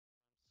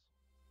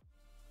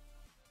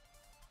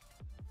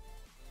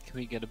Can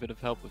we get a bit of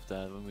help with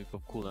that when we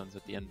pop cooldowns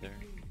at the end there?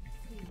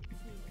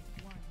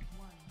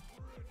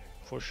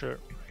 For sure.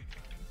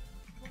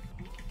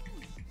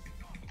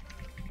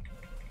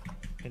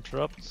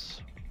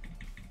 Interrupts.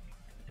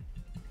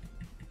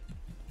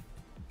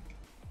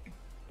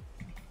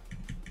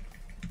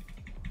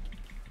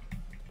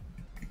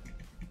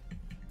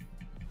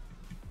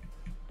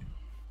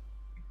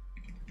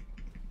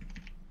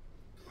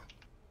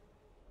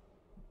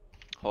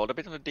 Hold a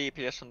bit on the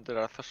DPS on the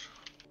Rathos.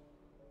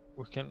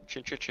 We can.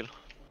 Chill.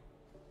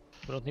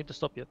 We don't need to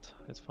stop yet.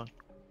 It's fine.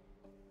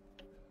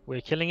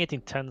 We're killing it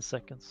in 10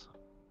 seconds.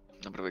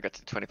 No, but we got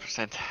to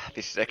 20%.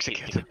 This is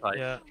execute.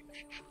 Yeah.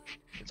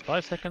 It's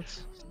 5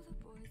 seconds.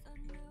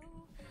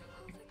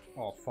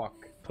 Oh fuck.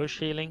 Push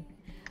healing.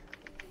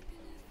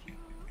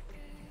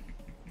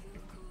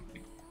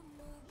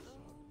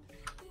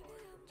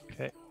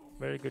 Okay,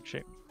 very good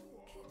shape.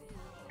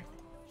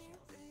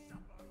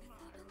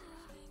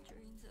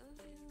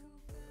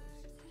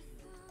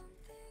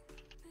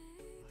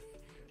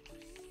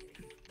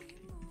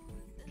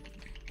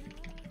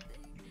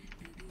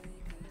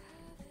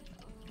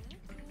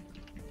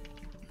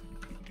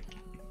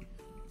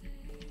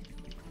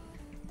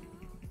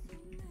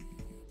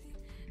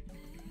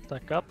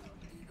 Stack up.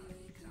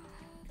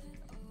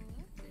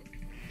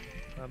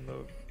 And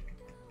move.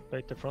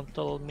 Bait the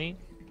frontal on me.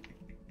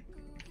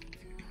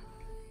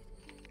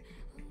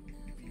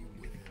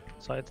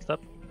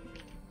 Sidestep.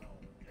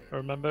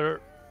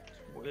 Remember,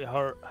 we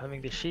are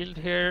having the shield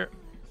here.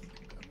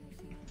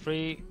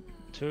 3,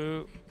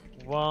 2,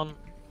 1,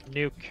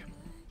 nuke.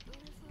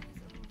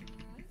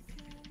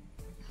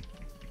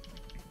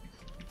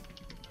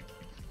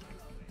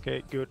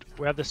 Okay, good.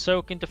 We have the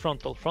soak into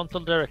frontal. Frontal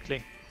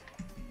directly.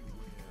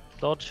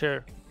 Dodge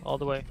here, all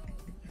the way.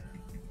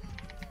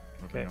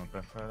 Okay.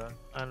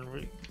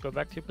 And go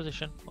back to your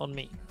position. On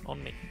me.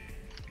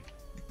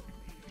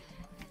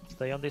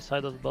 Stay on this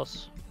side of the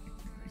boss.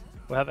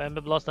 We have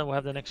Ember Blast and we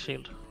have the next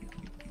shield.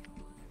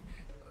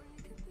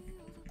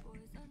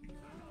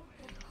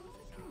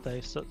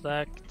 Stay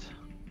stacked.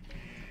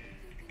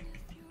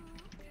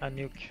 And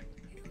nuke.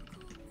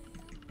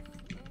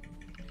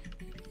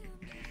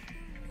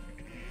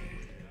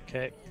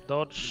 Okay,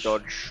 dodge.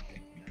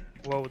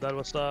 Whoa, that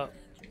was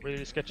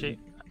really sketchy.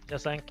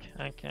 Just ank.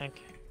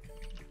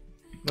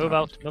 Move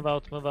out.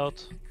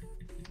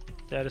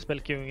 Yeah, the spell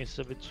queuing is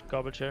a bit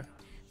garbage here.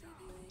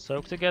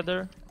 Soak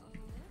together.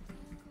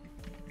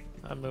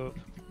 And move.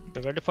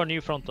 Be ready for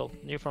new frontal.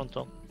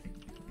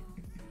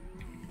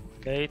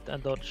 Bait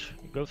and dodge.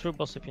 Go through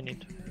boss if you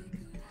need.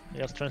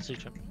 Just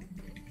transition.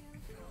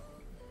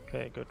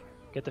 Okay, good.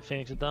 Get the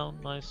Phoenix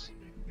down, nice.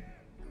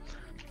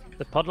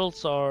 The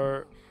puddles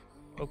are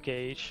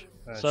okay-ish.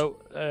 So,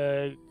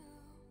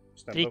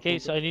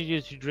 3Ks, I need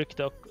you to grip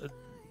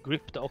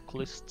the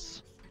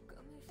Occulists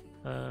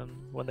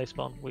when they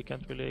spawn. We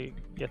can't really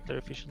get there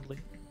efficiently.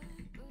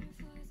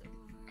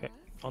 Okay,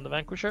 on the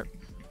Vanquisher.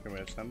 Can we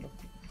have stand buff?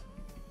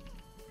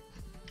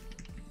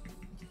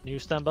 New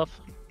stand buff.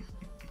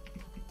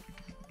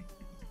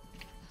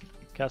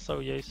 Casso,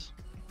 yes.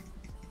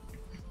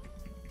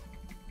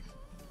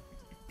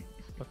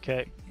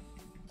 Okay.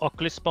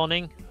 Oculist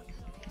spawning.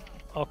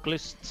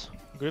 Oculist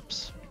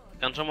grips.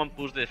 Can someone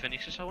push the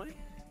Phoenixes away?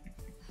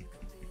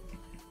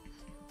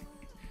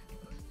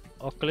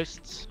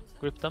 Oculists,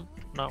 grip them.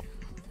 No.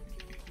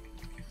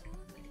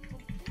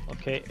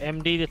 Okay,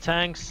 MD the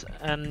tanks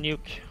and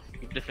nuke.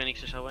 Keep the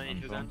Phoenixes away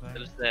if you can.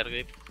 There's their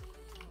grip.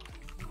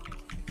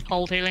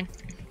 Hold healing.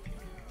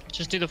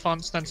 Just do the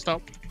fonts, then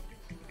stop.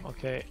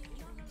 Okay.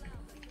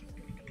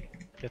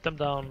 Get them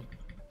down.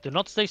 Do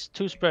not stay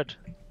too spread.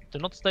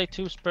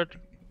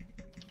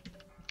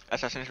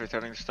 Assassin is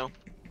returning the stone.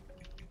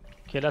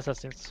 Kill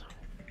assassins.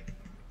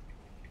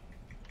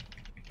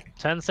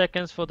 10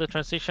 seconds for the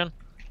transition.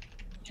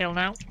 Kill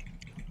now.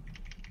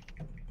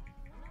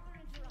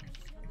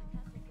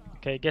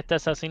 Okay, get the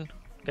assassin.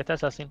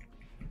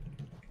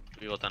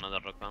 We got another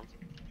rock bound.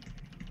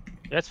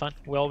 Yeah, it's fine.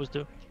 We always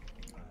do.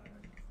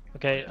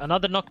 Okay,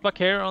 another knockback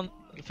here on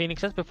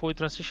Phoenixes before we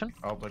transition.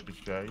 Altijd de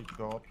J,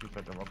 go up, you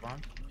get the rock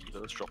band.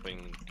 That's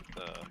dropping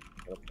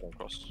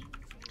across.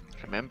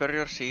 Remember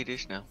your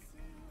CDs now.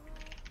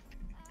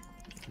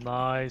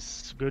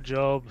 Nice, good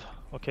job.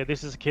 Okay,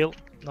 this is a kill.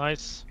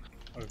 Nice.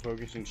 Are we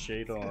focusing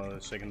shade or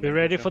second? Be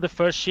ready for the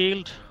first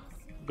shield.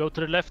 Go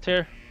to the left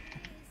here.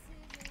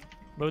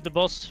 Move the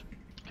boss.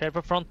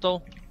 Careful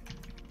frontal.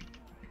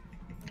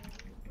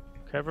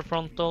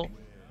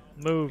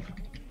 Move.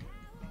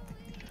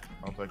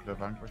 I'll take the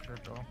Vanquisher,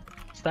 go.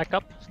 Stack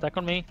up. Stack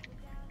on me.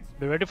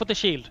 Be ready for the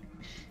shield.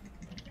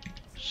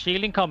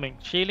 Shielding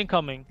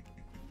coming.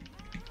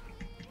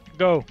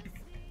 Go.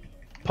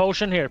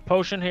 Potion here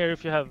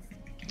if you have.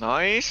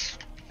 Nice.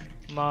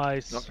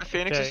 Nice. Knock the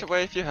Phoenixes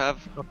away if you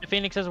have. Knock the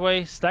Phoenixes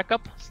away. Stack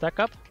up.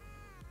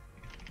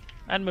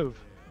 And move.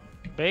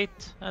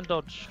 Bait and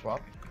dodge.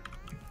 Swap.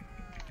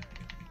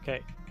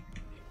 Okay.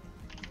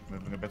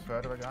 Moving a bit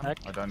further again. Stack,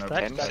 I don't know.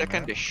 stack, 10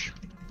 second-ish.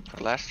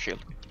 For last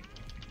shield.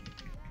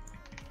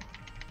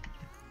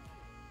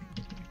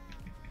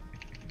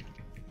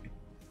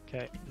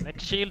 Okay,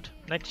 next shield,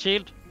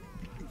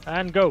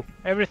 and go.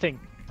 Everything.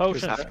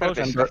 Potions, After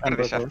potions. this, after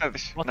this, after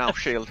this. What Now, the-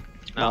 shield.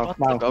 Now.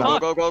 Go, go,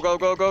 go, go, go,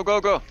 go, go,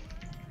 go, go.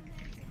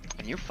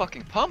 And you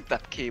fucking pump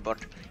that keyboard.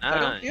 I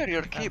don't hear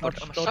your keyboard.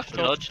 I'm a Dodge, sucker.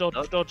 dodge,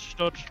 dodge, dodge,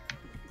 dodge.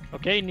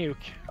 Okay, nuke.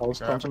 I was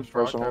Careful,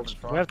 concentration careful,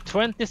 hold. We have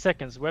 20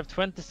 seconds. We have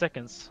 20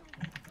 seconds.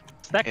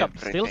 Stack up.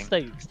 Still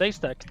Everything. stay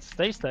stacked.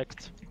 Stay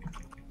stacked.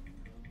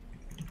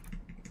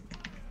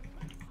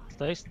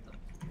 Stay.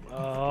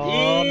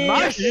 Oh,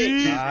 nice!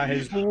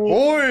 Nice,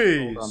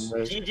 boys!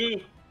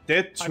 GG.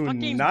 Dead I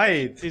fucking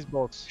tonight! These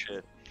bots.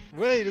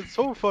 Wait, it's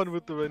so fun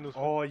with the Venus.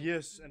 Oh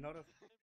yes, another